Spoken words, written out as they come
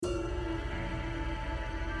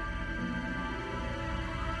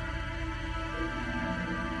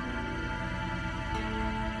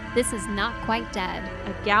This is Not Quite Dead.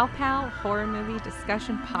 A Gal Pal horror movie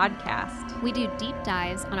discussion podcast. We do deep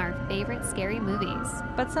dives on our favorite scary movies.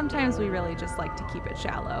 But sometimes we really just like to keep it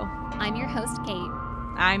shallow. I'm your host, Kate.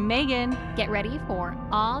 I'm Megan. Get ready for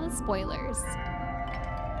all the spoilers.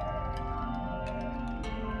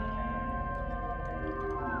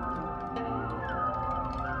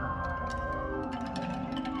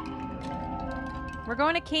 We're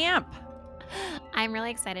going to camp. I'm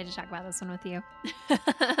really excited to talk about this one with you.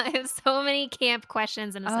 I have so many camp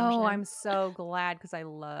questions and assumptions. Oh, I'm so glad because I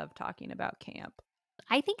love talking about camp.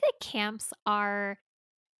 I think that camps are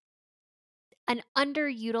an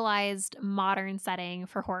underutilized modern setting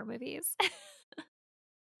for horror movies.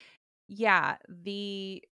 Yeah,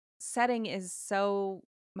 the setting is so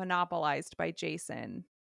monopolized by Jason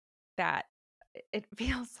that it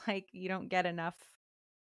feels like you don't get enough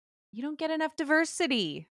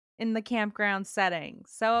diversity in the campground setting.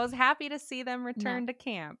 So I was happy to see them return to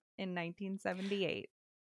camp in 1978.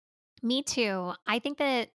 Me too. I think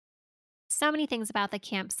that so many things about the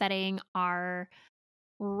camp setting are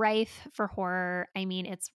rife for horror. I mean,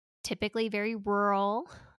 it's typically very rural,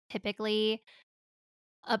 typically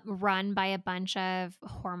run by a bunch of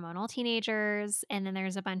hormonal teenagers. And then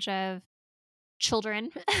there's a bunch of children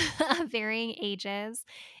of varying ages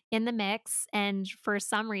in the mix. And for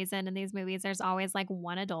some reason in these movies, there's always like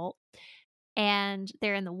one adult. And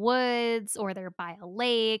they're in the woods or they're by a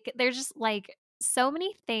lake. There's just like so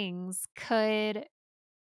many things could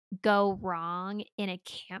go wrong in a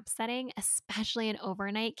camp setting, especially an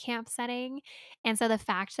overnight camp setting. And so the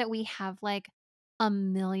fact that we have like a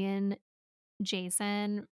million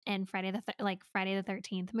Jason and Friday the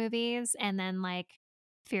 13th movies and then like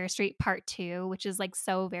Fear Street Part 2, which is like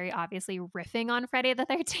so very obviously riffing on Friday the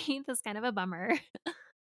 13th is kind of a bummer.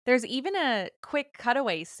 There's even a quick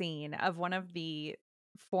cutaway scene of one of the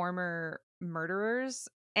former murderers,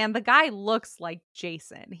 and the guy looks like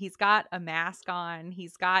Jason. He's got a mask on.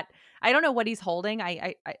 I don't know what he's holding.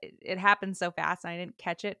 It happened so fast and I didn't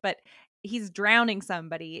catch it, but he's drowning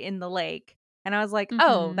somebody in the lake. And I was like,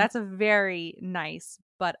 "Oh, that's a very nice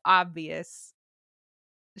but obvious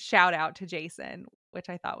shout out to Jason," which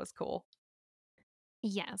I thought was cool.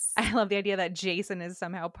 Yes. I love the idea that Jason is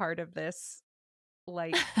somehow part of this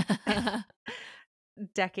like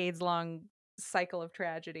decades long cycle of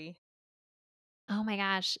tragedy. Oh my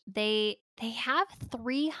gosh. They have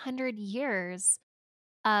 300 years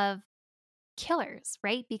of killers,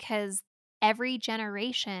 right? Because every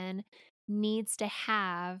generation needs to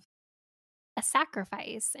have a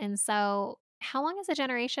sacrifice. And so, how long is a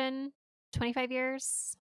generation? 25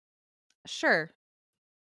 years? Sure.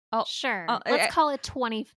 I'll, Sure. I'll, Let's call it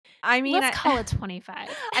 20. I mean, Let's call it 25.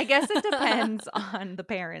 I guess it depends on the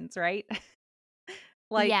parents, right?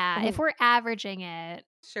 Like, Yeah, if we're averaging it.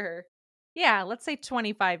 sure. Yeah, let's say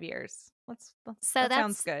 25 years. So That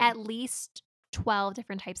sounds that's good. at least 12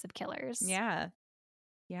 different types of killers. Yeah.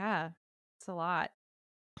 Yeah. It's a lot.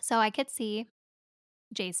 So I could see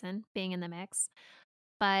Jason being in the mix.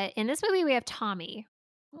 But in this movie, we have Tommy,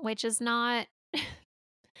 which is not.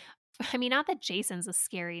 I mean, not that Jason's a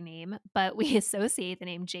scary name, but we associate the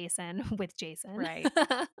name Jason with Jason. Right.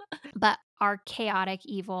 But our chaotic,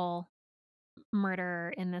 evil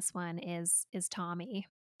murderer in this one is Tommy.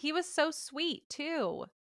 He was so sweet, too.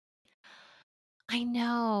 I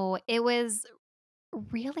know. It was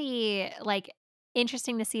really like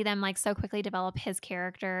interesting to see them like so quickly develop his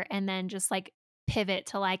character and then just like pivot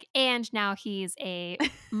to like, and now he's a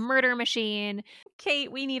murder machine.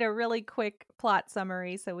 Kate, we need a really quick plot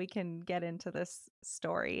summary so we can get into this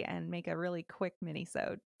story and make a really quick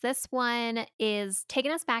mini-sode. This one is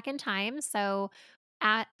taking us back in time. So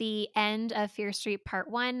at the end of Fear Street Part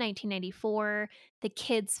 1, 1994, the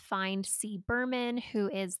kids find C. Berman, who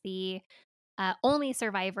is the only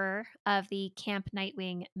survivor of the Camp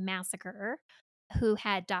Nightwing massacre, who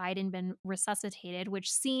had died and been resuscitated,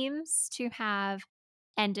 which seems to have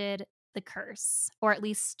ended the curse, or at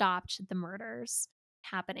least stopped the murders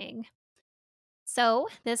happening. So,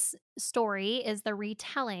 this story is the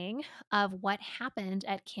retelling of what happened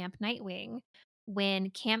at Camp Nightwing when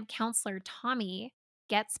camp counselor Tommy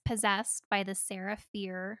gets possessed by the Sarah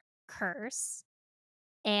Fear curse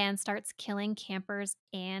and starts killing campers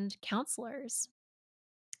and counselors.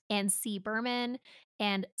 And C. Berman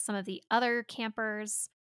and some of the other campers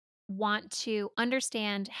want to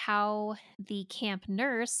understand how the camp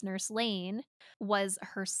nurse, Nurse Lane, was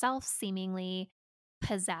herself seemingly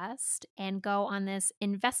possessed and go on this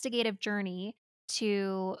investigative journey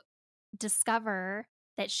to discover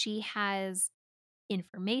that she has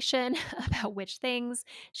information about which things.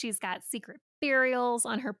 She's got secret burials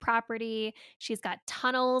on her property. She's got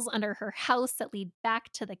tunnels under her house that lead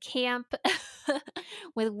back to the camp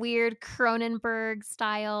with weird Cronenberg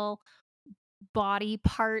style body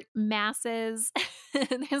part masses.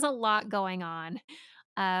 There's a lot going on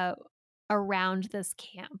uh, around this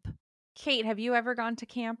camp. Kate, have you ever gone to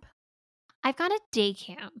camp? I've gone to day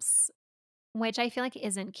camps, which I feel like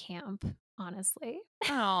isn't camp, honestly.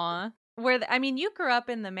 Aw. I mean, you grew up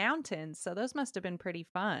in the mountains, so those must have been pretty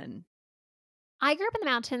fun. I grew up in the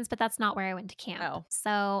mountains, but that's not where I went to camp. Oh,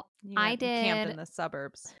 So you camped in the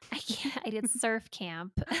suburbs. I did surf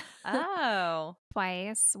camp Oh,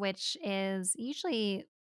 twice, which is usually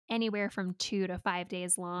anywhere from 2 to 5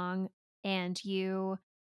 days long, and you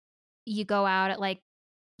go out at, like,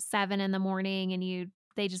 7 in the morning and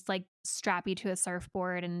they just, like, strap you to a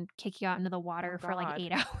surfboard and kick you out into the oh water for, like, God.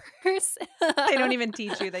 8 hours. They don't even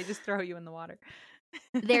teach you, they just throw you in the water.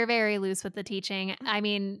 They're very loose with the teaching. I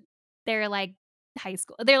mean, they're like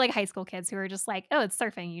they're like high school kids who are just like, "Oh, it's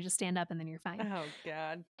surfing. You just stand up and then you're fine." Oh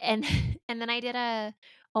god. And and then I did a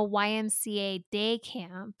YMCA day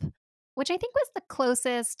camp, which I think was the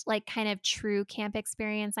closest, like, kind of true camp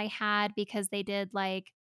experience I had because they did,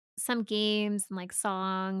 like, some games and, like,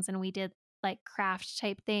 songs, and we did, like, craft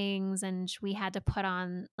type things, and we had to put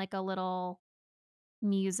on, like, a little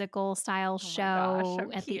musical style Oh my gosh, show how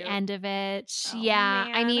at the cute. end of it. Oh Yeah,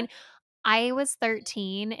 I man. mean, I was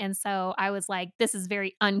 13, and so I was like, "This is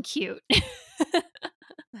very uncute."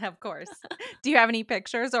 Of course. Do you have any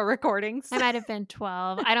pictures or recordings? I might have been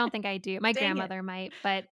 12. I don't think I do. My Dang it. grandmother might,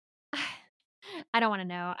 but I don't wanna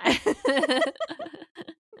know.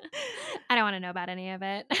 I don't wanna know about any of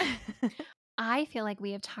it. I feel like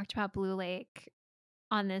we have talked about Blue Lake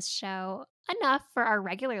on this show enough for our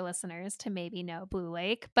regular listeners to maybe know Blue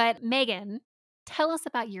Lake, but Megan, tell us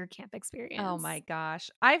about your camp Oh my experience. gosh.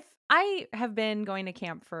 I have been going to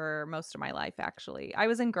camp for most of my life actually. I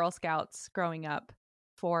was in Girl Scouts growing up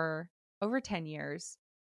for over 10 years.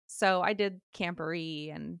 So I did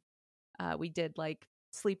camporee and we did like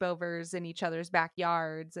sleepovers in each other's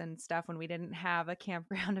backyards and stuff when we didn't have a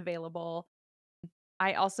campground available.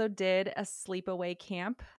 I also did a sleepaway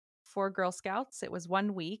camp for Girl Scouts. It was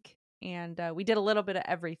 1 week and we did a little bit of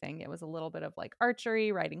everything. It was a little bit of like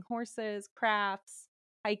archery, riding horses, crafts,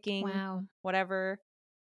 hiking, Wow. whatever.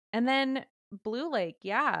 And then Blue Lake,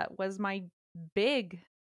 yeah, was my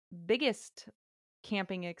biggest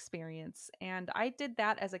camping experience. And I did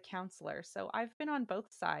that as a counselor. So I've been on both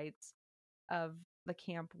sides of the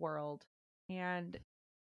camp world. And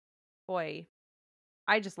boy,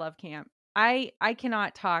 I just love camp. I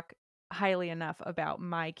cannot talk highly enough about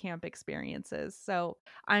my camp experiences. So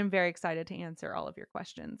I'm very excited to answer all of your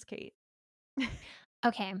questions, Kate.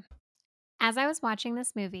 Okay. As I was watching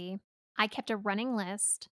this movie, I kept a running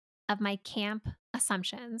list of my camp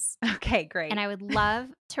assumptions, Okay, and great. I would love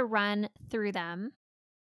to run through them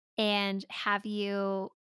and have you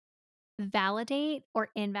validate or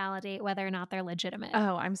invalidate whether or not they're legitimate.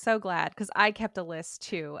 Oh, I'm so glad because I kept a list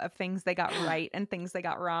too of things they got right and things they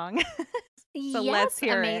got wrong. So let's Yes,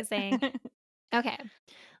 hear it. amazing. Okay.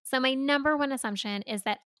 So my number one assumption is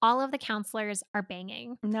that all of the counselors are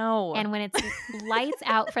banging. No. And when it's lights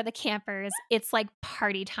out for the campers, it's like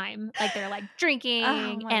party time. Like they're like Oh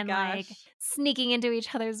drinking my and like gosh. sneaking into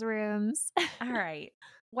each other's rooms. All right.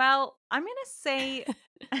 Well, I'm gonna say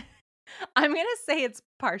I'm gonna say it's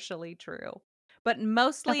partially true, but Okay.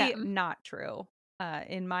 mostly not true,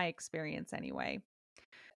 in my experience anyway.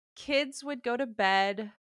 Kids would go to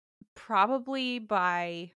bed probably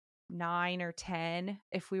by 9 or 10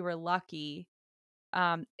 if we were lucky.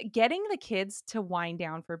 Getting the kids to wind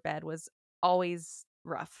down for bed was always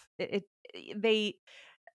rough.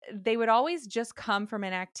 They would always just come from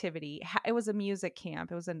an activity. It was a music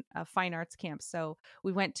camp. It was a fine arts camp. So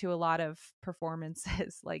we went to a lot of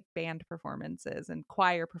performances, like band performances and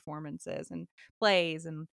choir performances and plays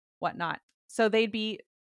and whatnot. So they'd be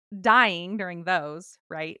dying during those,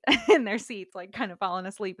 right? In their seats, like kind of falling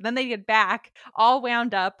asleep. And then they get back all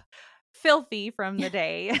wound up, filthy from the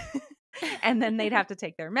day. And then they'd have to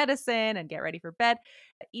take their medicine and get ready for bed.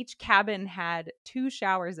 Each cabin had 2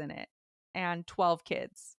 showers in it and 12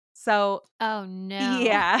 kids. So, Oh no.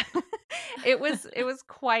 yeah. It was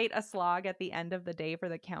quite a slog at the end of the day for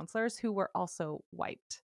the counselors who were also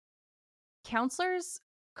wiped. Counselors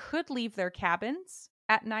could leave their cabins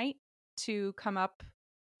at night to come up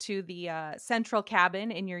to the central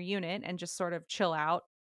cabin in your unit and just sort of chill out.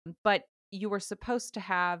 But you were supposed to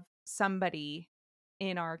have somebody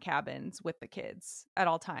in our cabins with the kids at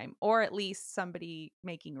all time, or at least somebody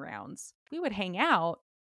making rounds. We would hang out.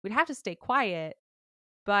 We'd have to stay quiet,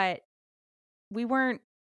 but we weren't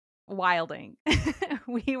wilding.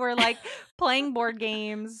 We were like playing board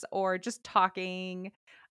games or just talking,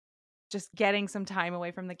 just getting some time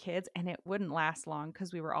away from the kids, and it wouldn't last long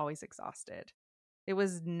because we were always exhausted. It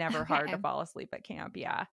was never hard to Okay. fall asleep at camp.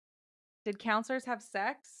 Yeah. Did counselors have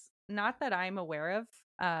sex? Not that I'm aware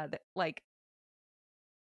of. Like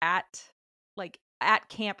at at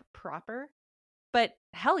camp proper. But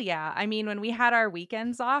hell yeah. I mean, when we had our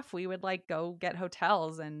weekends off, we would like go get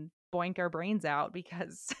hotels and boink our brains out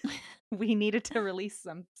because we needed to release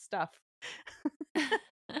some stuff.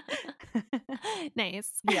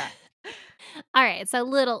 Nice. Yeah. All right, so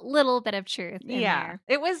little bit of truth in Yeah. there.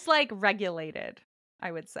 It was like regulated,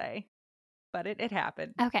 I would say, but it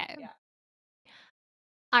happened. Okay. Yeah.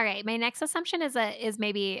 All right, my next assumption is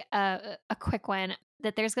maybe a quick one,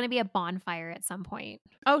 that there's gonna be a bonfire at some point.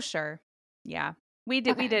 Oh, sure. Yeah.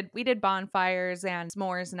 Okay. We did bonfires and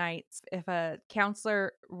s'mores nights. If a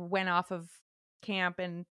counselor went off of camp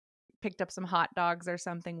and picked up some hot dogs or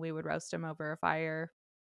something, we would roast them over a fire.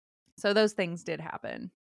 So those things did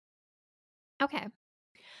happen. Okay.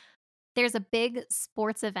 There's a big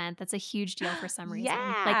sports event that's a huge deal for some reason,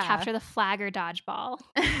 like Yeah. capture the flag or dodgeball.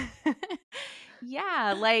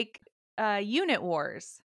 Yeah, like, unit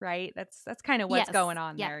wars, right? That's kinda what's Yes. going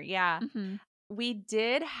on Yep. there, yeah. Mhm. We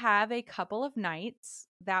did have a couple of nights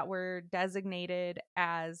that were designated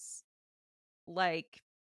as, like,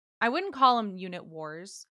 I wouldn't call them unit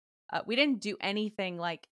wars. We didn't do anything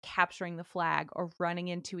like capturing the flag or running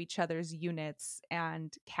into each other's units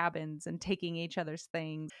and cabins and taking each other's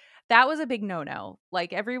things. That was a big no-no.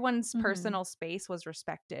 Like everyone's Mhm. personal space was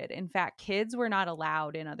respected. In fact, kids were not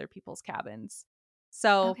allowed in other people's cabins.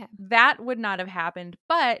 So Okay. that would not have happened,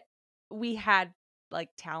 but we had like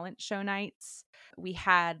talent show nights. We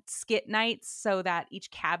had skit nights so that each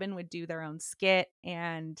cabin would do their own skit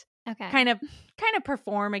and Okay. kind of kind of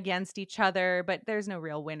perform against each other, but there's no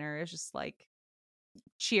real winner. It's just like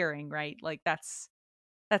cheering, right? Like that's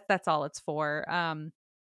all it's for.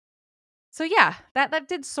 So yeah, that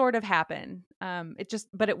did sort of happen. It just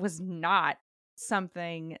but it was not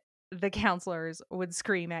something the counselors would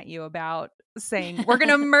scream at you about saying, "We're going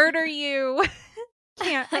to murder you."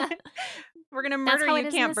 Can't We're going to That's murder how it you,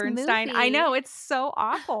 is in Camp this Bernstein. I movie. know, it's so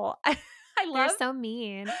awful. I They're love so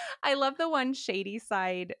mean. I love the one shady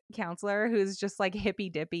side counselor who's just like hippy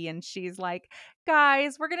dippy and she's like,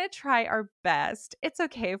 guys, we're going to try our best. It's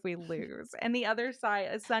okay if we lose. And the other side,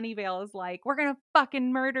 Sunnyvale is like, we're going to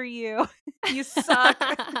fucking murder you. You suck.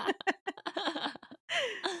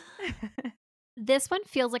 This one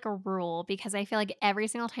feels like a rule because I feel like every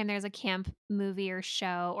single time there's a camp movie or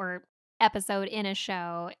show or episode in a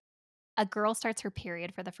show, a girl starts her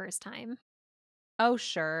period for the first time. Oh,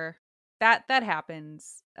 sure. That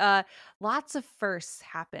happens. Lots of firsts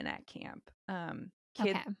happen at camp.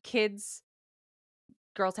 Okay. Kids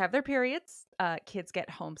girls have their periods. Kids get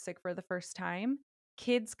homesick for the first time.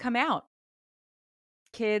 Kids come out.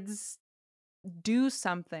 Kids do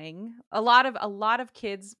something. A lot of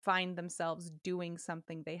kids find themselves doing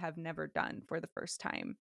something they have never done for the first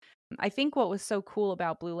time. I think what was so cool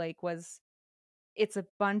about Blue Lake was it's a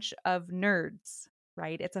bunch of nerds,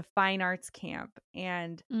 right? It's a fine arts camp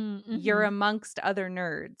and you're Mhm. amongst other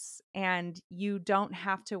nerds and you don't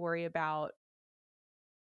have to worry about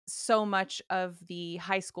so much of the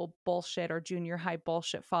high school bullshit or junior high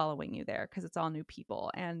bullshit following you there because it's all new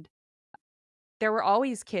people. And there were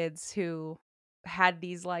always kids who had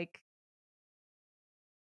these like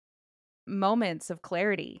moments of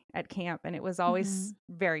clarity at camp, and it was always Mhm.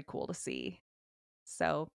 very cool to see.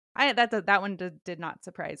 So I that one did not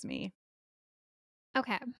surprise me.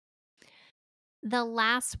 Okay. The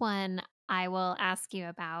last one I will ask you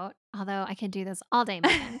about, although I could do this all day,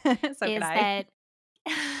 Megan, So could is I.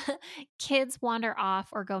 that kids wander off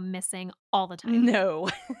or go missing all the time. No.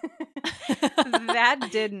 That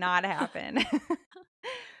did not happen.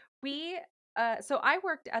 We so I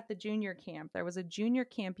worked at the junior camp. There was a junior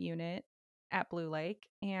camp unit at Blue Lake,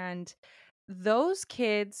 and those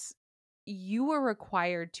kids, you were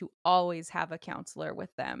required to always have a counselor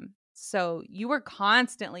with them. So you were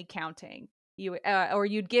constantly counting. You or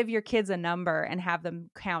you'd give your kids a number and have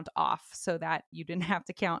them count off so that you didn't have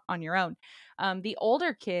to count on your own. The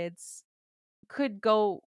older kids could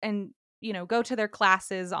go and go to their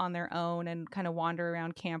classes on their own and kind of wander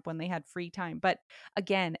around camp when they had free time, but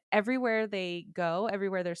again, everywhere they go,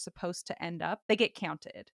 everywhere they're supposed to end up, they get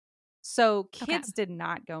counted. So Okay. kids did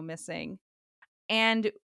not go missing,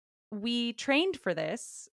 and we trained for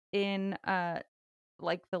this in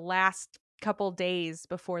like the last couple days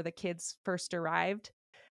before the kids first arrived,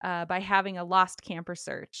 by having a lost camper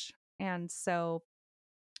search. And so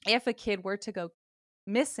if a kid were to go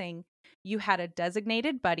missing, You had a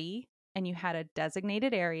designated buddy and you had a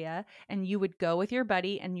designated area, and you would go with your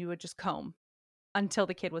buddy and you would just comb until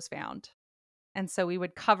the kid was found. And so we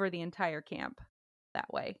would cover the entire camp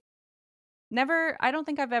that way. I don't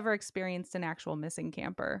think I've ever experienced an actual missing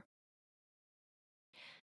camper.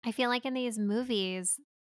 I feel like in these movies,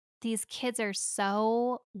 these kids are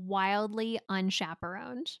so wildly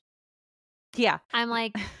unchaperoned. Yeah. I'm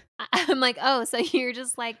like I'm like, "Oh, so you're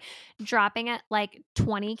just, like, dropping it, like,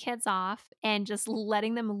 20 kids off and just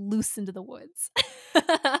letting them loose into the woods."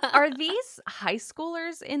 Are these high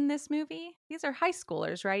schoolers in this movie? These are high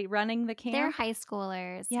schoolers, right? Running the They're camp? high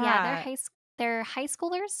schoolers. Yeah, Yeah. they're high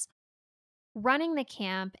schoolers running the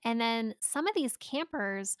camp, and then some of these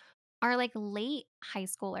campers are, like, late high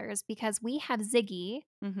schoolers because we have Ziggy,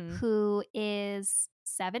 Mhm. who is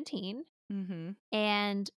 17, Mhm.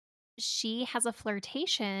 and she has a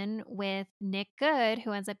flirtation with Nick Good,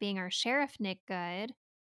 who ends up being our sheriff Nick Good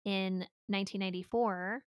in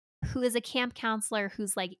 1994, who is a camp counselor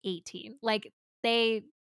who's like 18. Like they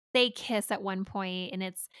they kiss at one point and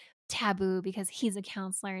it's taboo because he's a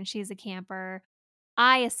counselor and she's a camper.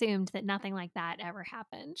 I assumed that nothing like that ever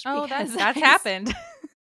happened Oh, because that's happened.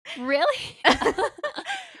 really?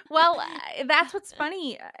 Well, that's what's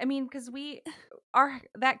funny. I mean, because our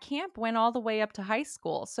that camp went all the way up to high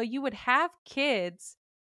school. So you would have kids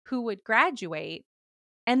who would graduate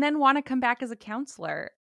and then wanna come back as a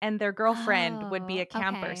counselor, and their girlfriend would be Oh, a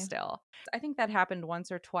camper okay. still. I think that happened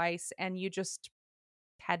once or twice, and you just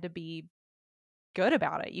had to be good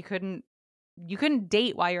about it. You couldn't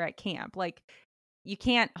date while you're at camp. Like, you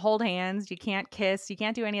can't hold hands, you can't kiss, you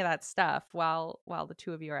can't do any of that stuff while the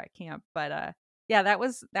 2 of you are at camp. But, yeah, that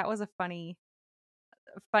was a funny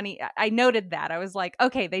I noted that. I was like,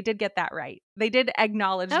 "Okay, they did get that right. They did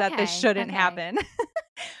acknowledge that this Okay. shouldn't Okay. happen."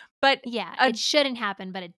 But Yeah, a it shouldn't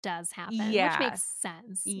happen, but it does happen, which yeah. makes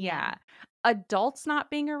sense. Yeah. Yeah. Adults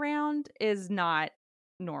not being around is not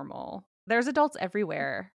normal. There's adults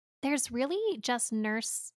everywhere. There's really just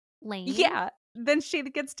Nurse Lane. Yeah. Then she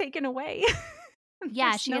gets taken away.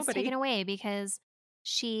 Yeah, There's she gets taken nobody. away because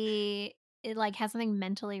she, like, has something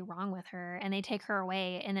mentally wrong with her, and they take her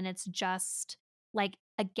away, and then it's just, like,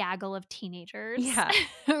 a gaggle of teenagers Yeah.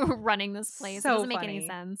 running this place. It So doesn't make any funny.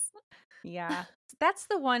 sense. Yeah. That's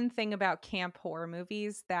the one thing about camp horror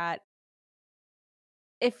movies that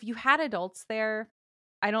if you had adults there,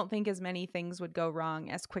 I don't think as many things would go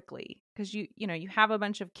wrong as quickly because you have a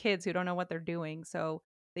bunch of kids who don't know what they're doing, so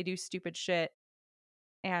they do stupid shit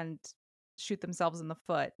and shoot themselves in the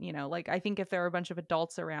foot. Like, I think if there were a bunch of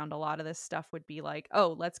adults around, a lot of this stuff would be like,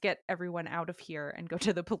 "Oh, let's get everyone out of here and go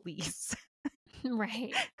to the police."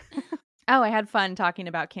 Right. Oh, I had fun talking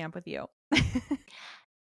about camp with you.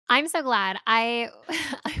 I'm so glad. I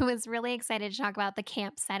I was really excited to talk about the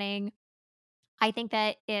camp setting. I think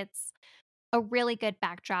that it's a really good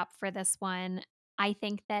backdrop for this one. I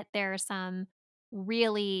think that there are some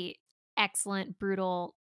really excellent,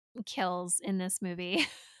 brutal kills in this movie.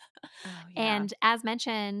 Oh, yeah. And as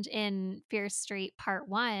mentioned in Fear Street Part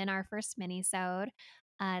 1, our first mini-sode,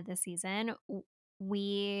 this season,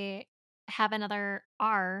 we have another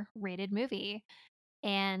R-rated movie.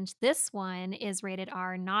 And this one is rated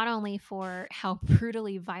R not only for how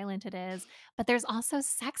brutally violent it is, but there's also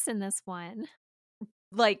sex in this one.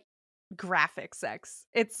 Like, graphic sex.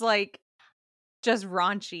 It's, like, just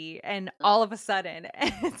raunchy and all of a sudden,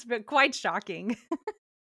 it's been quite shocking.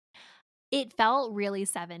 It felt really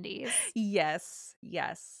 70s. Yes,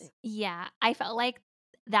 yes. Yeah, I felt like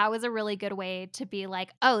that was a really good way to be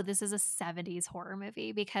like, "Oh, this is a 70s horror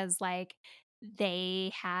movie," because, like,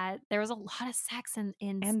 there was a lot of sex in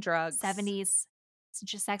And drugs. 70s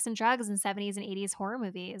just sex and drugs in 70s and 80s horror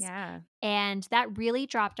movies, Yeah. and that really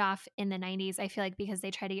dropped off in the 90s, I feel like, because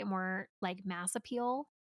they tried to get more, like, mass appeal,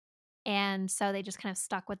 and so they just kind of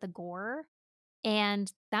stuck with the gore,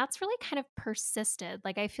 and that's really kind of persisted,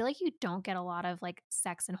 like, I feel like you don't get a lot of, like,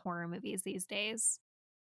 sex and horror movies these days.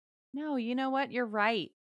 No, you know what? You're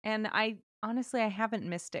right. And I haven't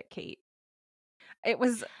missed it, Kate. It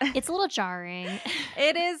was It's a little jarring.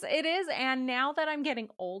 it is, and now that I'm getting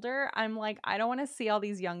older, I'm like, I don't wanna see all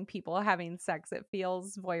these young people having sex. It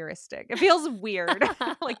feels voyeuristic. It feels weird,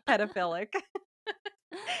 like pedophilic.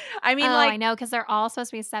 I mean, Oh, I like know, because 'cause they're all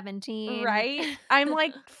supposed to be 17. right? I'm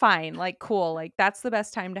like, "Fine, like, cool, like, that's the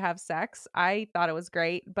best time to have sex." I thought it was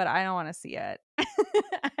great, but I don't wanna see it.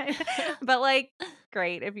 But, like,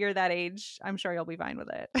 great, if you're that age, I'm sure you'll be fine with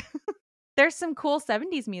it. There's some cool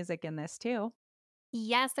 '70s music in this too.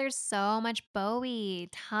 Yes, there's so much Bowie,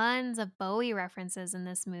 tons of Bowie references in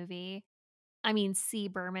this movie. I mean, C.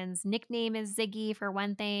 Berman's nickname is Ziggy for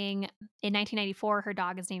one thing. In 1994, her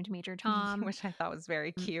dog is named Major Tom. Which I thought was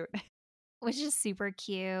very M cute. which is super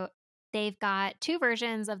cute. They've got 2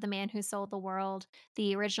 versions of The Man Who Sold the World,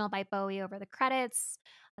 the original by Bowie over the credits,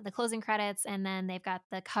 the closing credits, and then they've got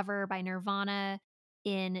the cover by Nirvana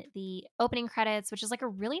in the opening credits, which is like a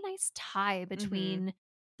really nice tie Mhm. between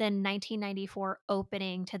the 1994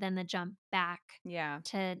 opening to then the jump back Yeah.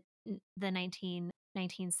 to the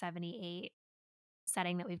 1978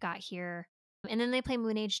 setting that we've got here. And then they play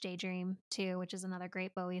Moon Age Daydream too, which is another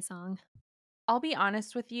great Bowie song. I'll be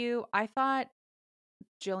honest with you, I thought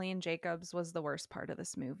Jillian Jacobs was the worst part of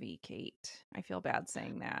this movie, Kate. I feel bad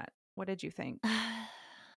saying that. What did you think?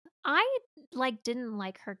 I, like, didn't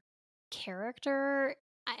like her character,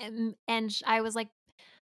 and I was like,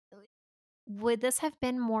 would this have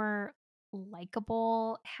been more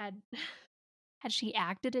likable had she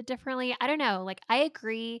acted it differently? I don't know, like, I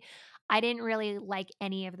agree, I didn't really like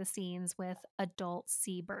any of the scenes with adult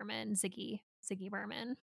C. Berman, Ziggy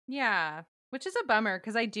Berman. Yeah, which is a bummer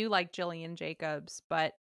because I do like Jillian Jacobs,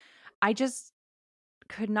 but I just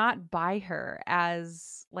could not buy her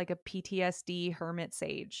as like a PTSD hermit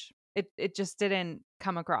sage. It just didn't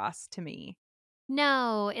come across to me.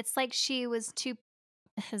 No, it's like she was too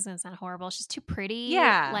this is gonna sound horrible, she's too pretty,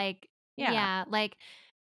 Yeah. like Yeah. yeah, like,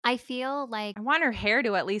 I feel like I want her hair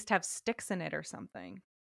to at least have sticks in it or something.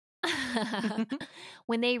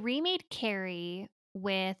 when they remade Carrie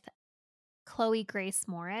with Chloe Grace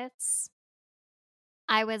Moritz,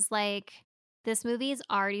 I was like, this movie is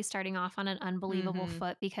already starting off on an unbelievable Mhm.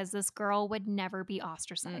 foot because this girl would never be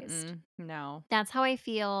ostracized. Mm-mm. No. That's how I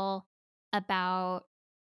feel about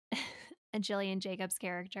a Jillian Jacobs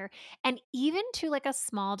character. And even to like a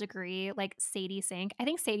small degree, like Sadie Sink. I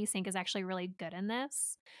think Sadie Sink is actually really good in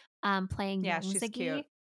this, playing Yeah, young she's Ziggy. cute.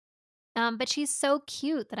 But she's so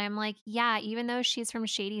cute that I'm like, yeah, even though she's from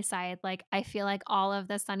Shady Side, like I feel like all of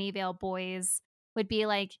the Sunnyvale boys would be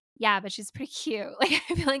like, yeah, but she's pretty cute. Like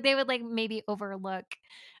I feel like they would like maybe overlook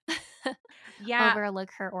Yeah,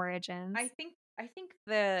 overlook her origins. I think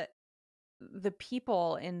the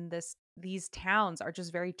people in these towns are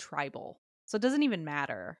just very tribal. So it doesn't even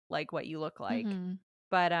matter like what you look like. Mhm.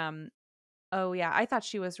 But oh yeah, I thought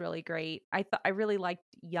she was really great. I really liked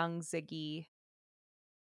young Ziggy,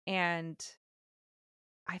 and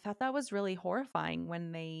I thought that was really horrifying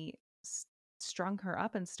when they strung her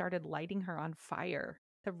up and started lighting her on fire.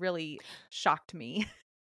 That really shocked me.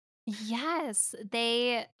 Yes,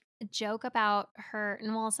 they joke about her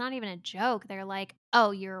and well, it's not even a joke. They're like,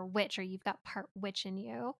 "Oh, you're a witch or you've got part witch in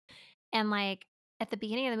you." And like at the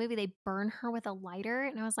beginning of the movie, they burn her with a lighter,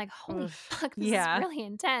 and I was like, "Holy Oof. fuck, this is Yeah. really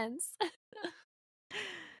intense."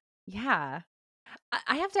 Yeah.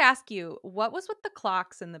 I have to ask you, what was with the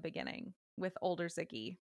clocks in the beginning with older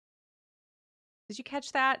Ziggy? Did you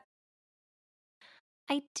catch that?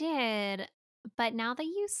 I did, but now that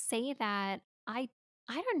you say that, I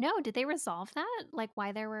don't know, did they resolve that? Like,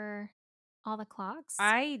 why there were all the clocks?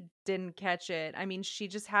 I didn't catch it. I mean, she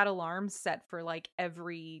just had alarms set for like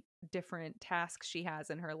every different task she has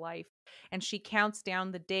in her life, and she counts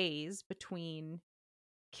down the days between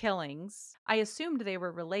killings. I assumed they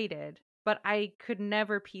were related, but I could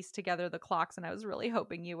never piece together the clocks, and I was really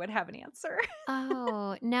hoping you would have an answer.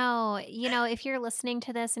 Oh, no, if you're listening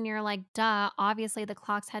to this and you're like, "Duh, obviously the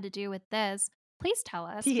clocks had to do with this," please tell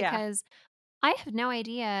us Yeah, because I have no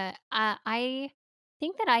idea. I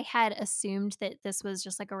think that I had assumed that this was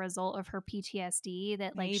just, like, a result of her PTSD,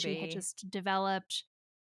 that, like, she had maybe. just developed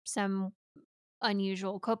some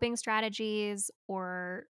unusual coping strategies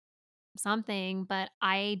or something, but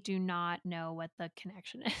I do not know what the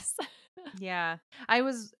connection is. Yeah. I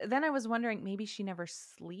was wondering maybe she never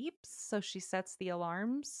sleeps, so she sets the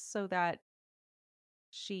alarms so that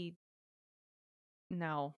she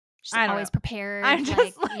no. She's I don't know. always prepared, I'm just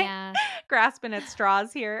like like yeah. grasping at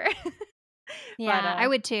straws here. But Yeah, I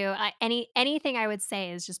would too. Anything I would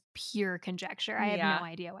say is just pure conjecture. I have no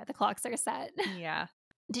yeah. idea why the clocks are set. Yeah.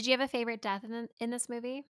 Did you have a favorite death in this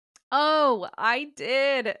movie? Oh, I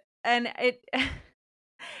did. And it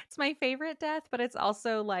it's my favorite death, but it's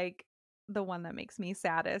also like the one that makes me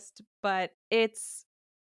saddest. But it's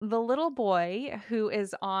the little boy who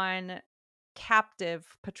is on captive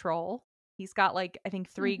patrol. He's got like I think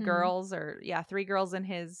 3 Mhm. girls or yeah, 3 girls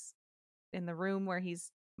in the room where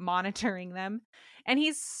he's monitoring them. And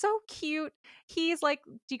he's so cute. He's like,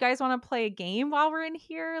 "Do you guys want to play a game while we're in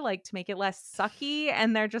here like to make it less sucky?"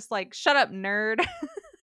 And they're just like, "Shut up, nerd."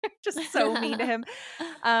 Just so mean to him.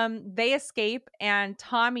 They escape and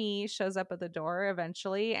Tommy shows up at the door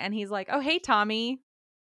eventually and he's like, "Oh, hey Tommy."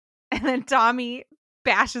 And then Tommy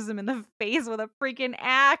bashes him in the face with a freaking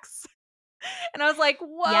axe. And I was like, Yeah,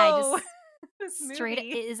 I "Whoa." just This straight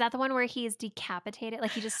movie. is that the one where he's decapitated?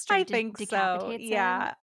 Like, he just I straight think so. decapitates him?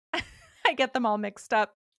 Yeah. I get them all mixed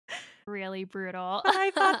up. Really brutal. But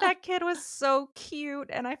I thought that kid was so cute,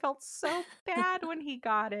 and I felt so bad when he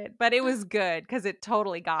got it, but it was good because it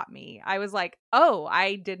totally got me. I was like, "Oh,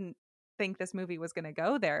 I didn't think this movie was gonna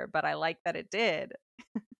go there, but I like that it did."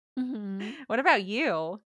 Mhm. What about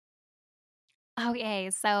you? Okay,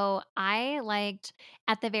 so I liked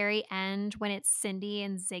at the very end when it's Cindy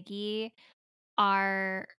and Ziggy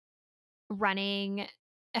are running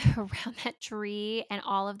around that tree and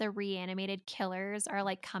all of the reanimated killers are,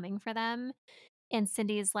 like, coming for them, and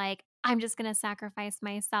Cindy's like, "I'm just gonna sacrifice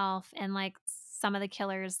myself," and, like, some of the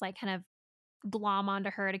killers, like, kind of glom onto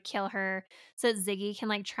her to kill her so that Ziggy can,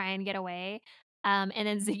 like, try and get away, and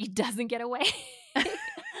then Ziggy doesn't get away.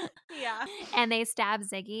 Yeah. And they stab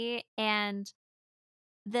Ziggy, and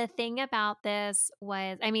the thing about this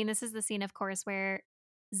was I mean, this is the scene, of course, where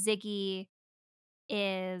Ziggy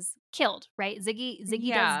is killed, right? Ziggy does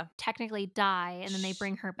Yeah. technically die, and then they Sh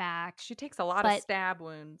bring her back, she takes a lot of but stab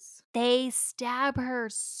wounds. they stab her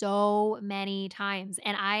so many times,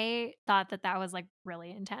 and I thought that that was, like,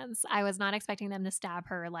 really intense. I was not expecting them to stab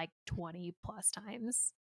her, like, 20 plus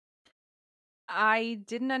times. I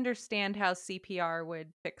didn't understand how CPR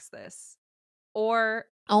would fix this, or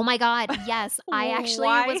Oh my god, yes, I actually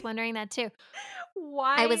why was wondering that too.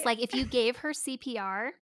 I was why like, if you gave her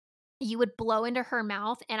CPR, you would blow into her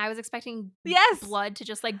mouth, and I was expecting Yes! blood to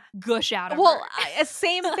just, like, gush out of Well, her.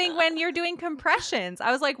 same thing when you're doing compressions.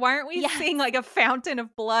 I was like, "Why aren't we Yes. seeing, like, a fountain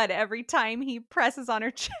of blood every time he presses on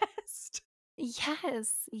her chest?"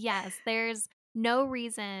 Yes, yes, there's no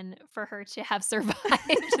reason for her to have survived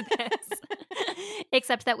this,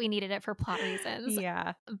 except that we needed it for plot reasons,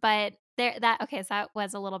 Yeah, but there that okay, so that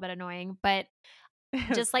was a little bit annoying, but it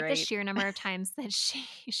was just, like, the great. sheer number of times that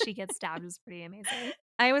she gets stabbed is pretty amazing.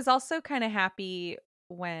 I was also kinda happy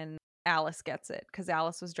when Alice gets it because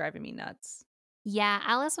Alice was driving me nuts. Yeah,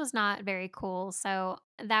 Alice was not very cool, so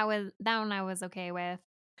that one I was okay with.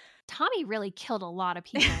 Tommy really killed a lot of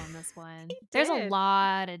people in this one. He did. There's a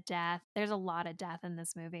lot of death in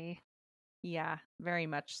this movie. Yeah, very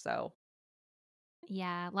much so.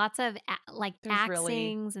 Yeah, lots of like There's really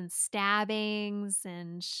axings and stabbings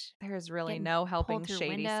and there's really getting no pulled helping through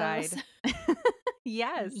shady windows. side.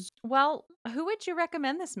 Yes. Well, who would you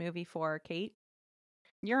recommend this movie for, Kate?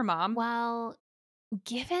 You're a mom. Well,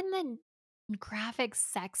 given the graphic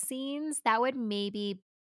sex scenes, that would maybe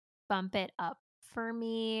bump it up for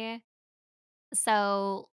me.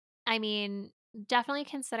 So, I mean, definitely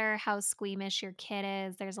consider how squeamish your kid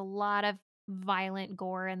is. There's a lot of violent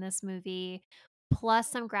gore in this movie,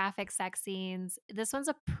 plus some graphic sex scenes. This one's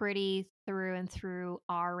a pretty through and through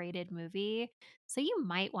R-rated movie. So you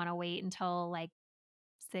might want to wait until like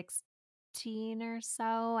 16 or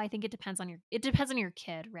so. I think it depends on your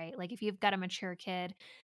kid, right? Like if you've got a mature kid,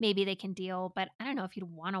 maybe they can deal, but I don't know if you'd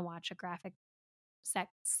want to watch a graphic sex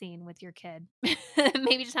scene with your kid.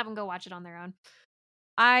 Maybe just have them go watch it on their own.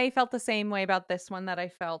 I felt the same way about this one that I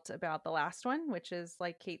felt about the last one, which is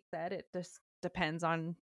like Kate said, it just depends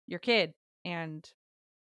on your kid and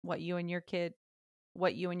what you and your kid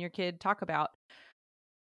what you and your kid talk about.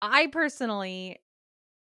 I personally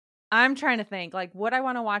I'm trying to think, like, would I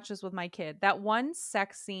wanna watch this with my kid? That one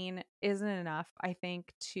sex scene isn't enough, I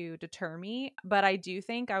think, to deter me, but I do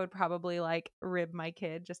think I would probably, like, rib my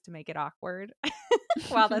kid just to make it awkward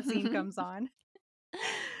while that scene comes on,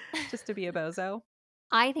 just to be a bozo.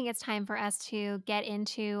 I think it's time for us to get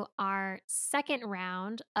into our second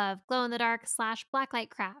round of glow in the dark slash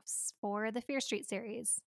blacklight crafts for the Fear Street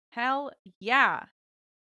series. Hell yeah.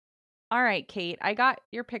 Alright, Kate, I got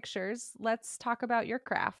your pictures. Let's talk about your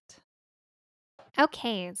craft.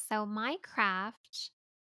 Okay, so my craft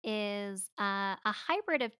is a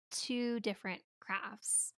hybrid of two different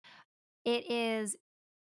crafts. It is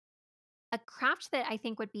a craft that I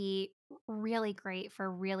think would be really great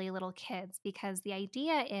for really little kids because the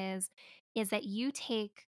idea is that you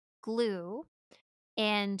take glue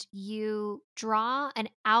and you draw an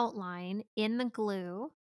outline in the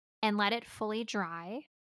glue and let it fully dry.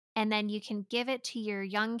 And then you can give it to your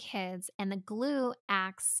young kids, and the glue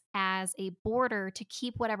acts as a border to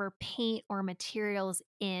keep whatever paint or materials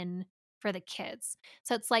in for the kids.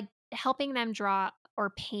 So it's like helping them draw or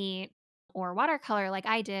paint or watercolor, like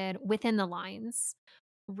I did, within the lines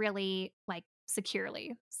really like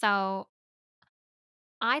securely. So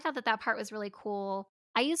I thought that that part was really cool.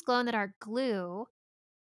 I use glow in the dark glue,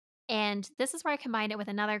 and this is where I combined it with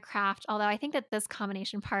another craft, although I think that this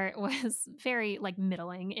combination part was very, like,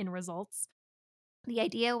 middling in results. The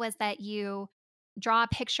idea was that you draw a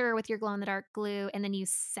picture with your glow in the dark glue, and then you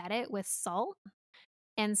set it with salt.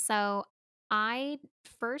 And so I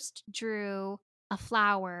first drew a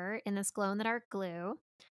flower in this glow in the dark glue,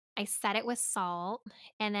 I set it with salt,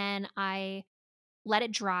 and then I let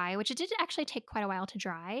it dry, which it did actually take quite a while to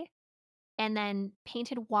dry, and then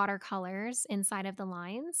painted watercolors inside of the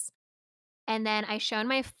lines. And then I shone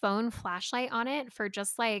my phone flashlight on it for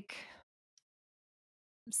just like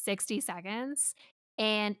 60 seconds,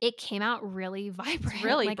 and it came out really It's vibrant.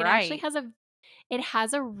 really Like, it actually bright.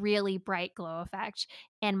 has a really bright glow effect,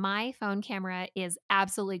 and my phone camera is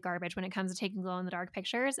absolutely garbage when it comes to taking glow in the dark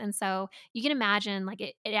pictures, and so you can imagine, like,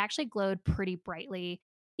 it actually glowed pretty brightly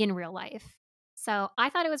in real life. So, I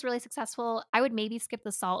thought it was really successful. I would maybe skip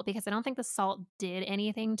the salt because I don't think the salt did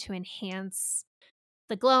anything to enhance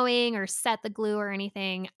the glowing or set the glue or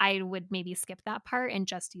anything. I would maybe skip that part and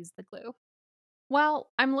just use the glue.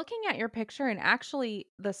 Well, I'm looking at your picture and actually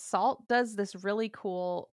the salt does this really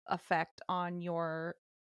cool effect on your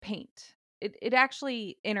paint. It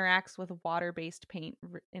actually interacts with water-based paint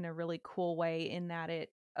in a really cool way in that it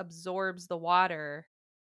absorbs the water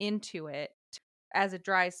into it as it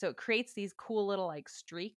dries, so it creates these cool little like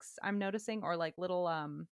streaks I'm noticing, or like little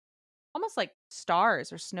almost like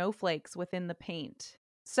stars or snowflakes within the paint.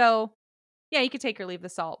 So, yeah, you could take or leave the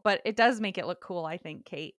salt, but it does make it look cool, I think,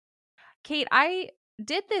 Kate. Kate, I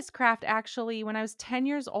did this craft actually when I was 10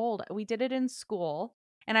 years old. We did it in school,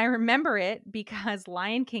 and I remember it because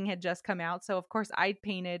Lion King had just come out. So, of course, I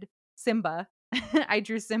painted Simba. I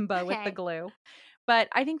drew Simba with the Okay. glue. But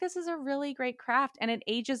I think this is a really great craft and it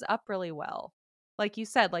ages up really well. Like you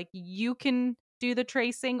said, like you can do the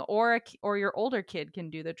tracing or or your older kid can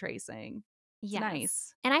do the tracing. It's Yes.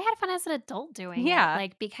 nice. And I had fun as an adult doing it, Yeah.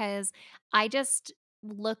 like, because I just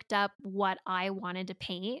looked up what I wanted to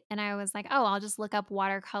paint, and I was like, "Oh, I'll just look up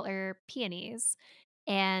watercolor peonies,"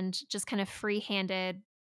 and just kind of free-handed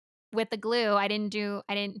with the glue. I didn't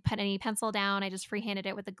put any pencil down, I just free-handed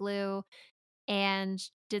it with the glue and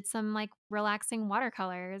did some, like, relaxing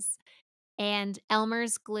watercolors. And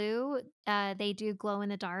Elmer's glue, they do glow in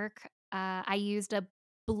the dark. I used a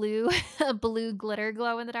blue a blue glitter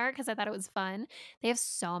glow in the dark because I thought it was fun. They have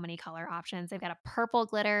so many color options. They've got a purple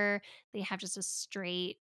glitter, they have just a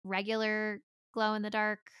straight regular glow in the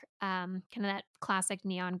dark, kinda that classic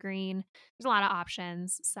neon green. There's a lot of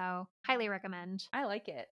options, so highly recommend. I like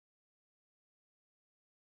it.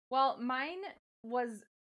 Well, mine was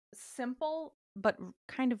simple, but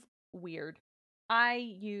kind of weird. I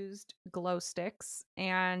used glow sticks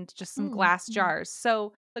and just some glass Mhm. jars.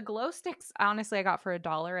 So the glow sticks, honestly, I got for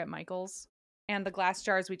 $1 at Michael's. And the glass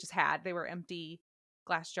jars we just had, they were empty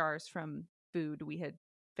glass jars from food we had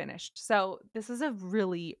finished. So this is a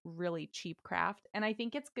really, really cheap craft. And I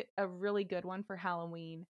think it's a really good one for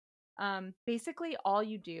Halloween. Basically, all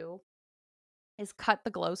you do is cut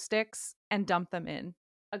the glow sticks and dump them in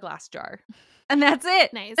a glass jar. And that's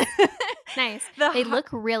it. Nice, nice. The They ho look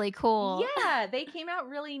really cool. Yeah, they came out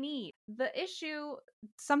really neat. The issue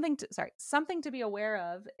something to be aware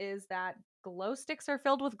of is that glow sticks are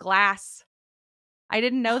filled with glass. I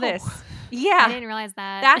didn't know Oh, this. I Yeah, didn't realize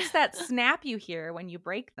that. that's that snap you hear when you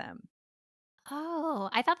break them. Oh,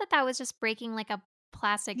 I thought that that was just breaking, like, a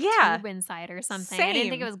plastic Yeah, tube inside or something. I didn't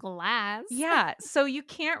think it same. was glass. Yeah, so you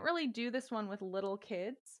can't really do this one with little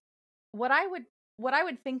kids. What I would what I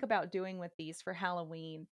would think about doing with these for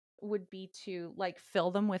Halloween would be to like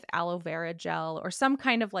fill them with aloe vera gel or some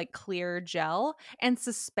kind of like clear gel and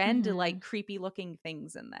suspend like Mhm. creepy looking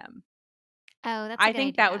things in them. Oh, that's a I good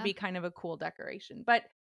think that would be idea. kind of a cool decoration. But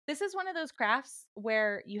this is one of those crafts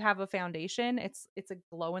where you have a foundation, it's a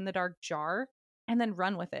glow in the dark jar and then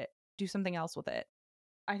run with it. Do something else with it.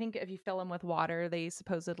 I think if you fill them with water, they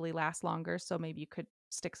supposedly last longer, so maybe you could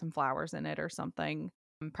stick some flowers in it or something.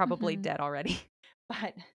 Probably Mhm. dead already,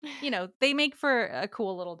 but, they make for a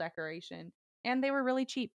cool little decoration, and they were really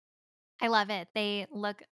cheap. I love it. They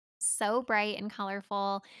look so bright and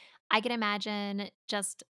colorful. I can imagine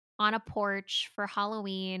just on a porch for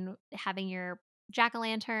Halloween having your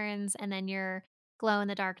jack-o'-lanterns and then your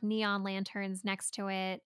glow-in-the-dark neon lanterns next to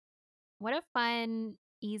it. What a fun,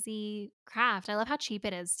 easy craft. I love how cheap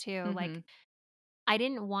it is too. Like, Mhm. I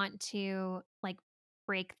didn't want to, like,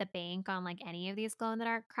 break the bank on, like, any of these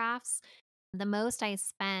glow-in-the-dark crafts. The most I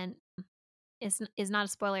spent is not a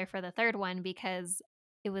spoiler for the 3rd one because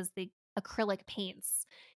it was the acrylic paints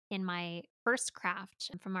in my first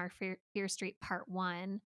craft from our Fear Street Part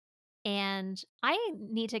 1, and I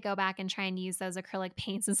need to go back and try and use those acrylic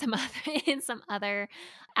paints in some other in some other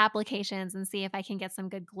applications and see if I can get some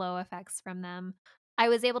good glow effects from them. I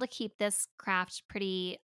was able to keep this craft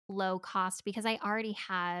pretty low cost because I already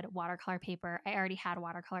had watercolor paper, I already had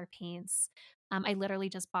watercolor paints. I literally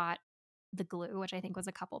just bought the glue, which I think was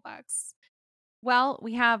a couple bucks. Well,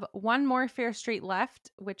 we have one more Fair Street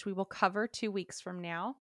left, which we will cover 2 weeks from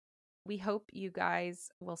now. We hope you guys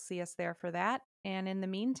will see us there for that. And in the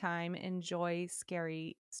meantime, enjoy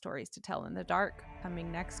Scary Stories to Tell in the Dark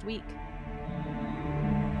coming next week.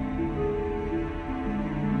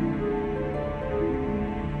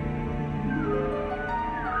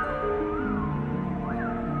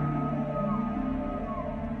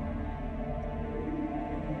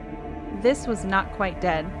 This was Not Quite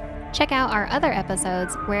Dead. Check out our other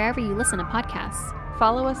episodes wherever you listen to podcasts.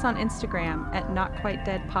 Follow us on Instagram at Not Quite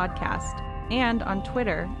Dead Podcast and on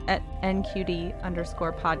Twitter at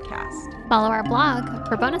NQD_podcast. Follow our blog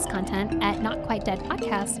for bonus content at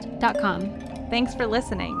notquitedeadpodcast.com. Thanks for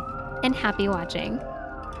listening. And happy watching.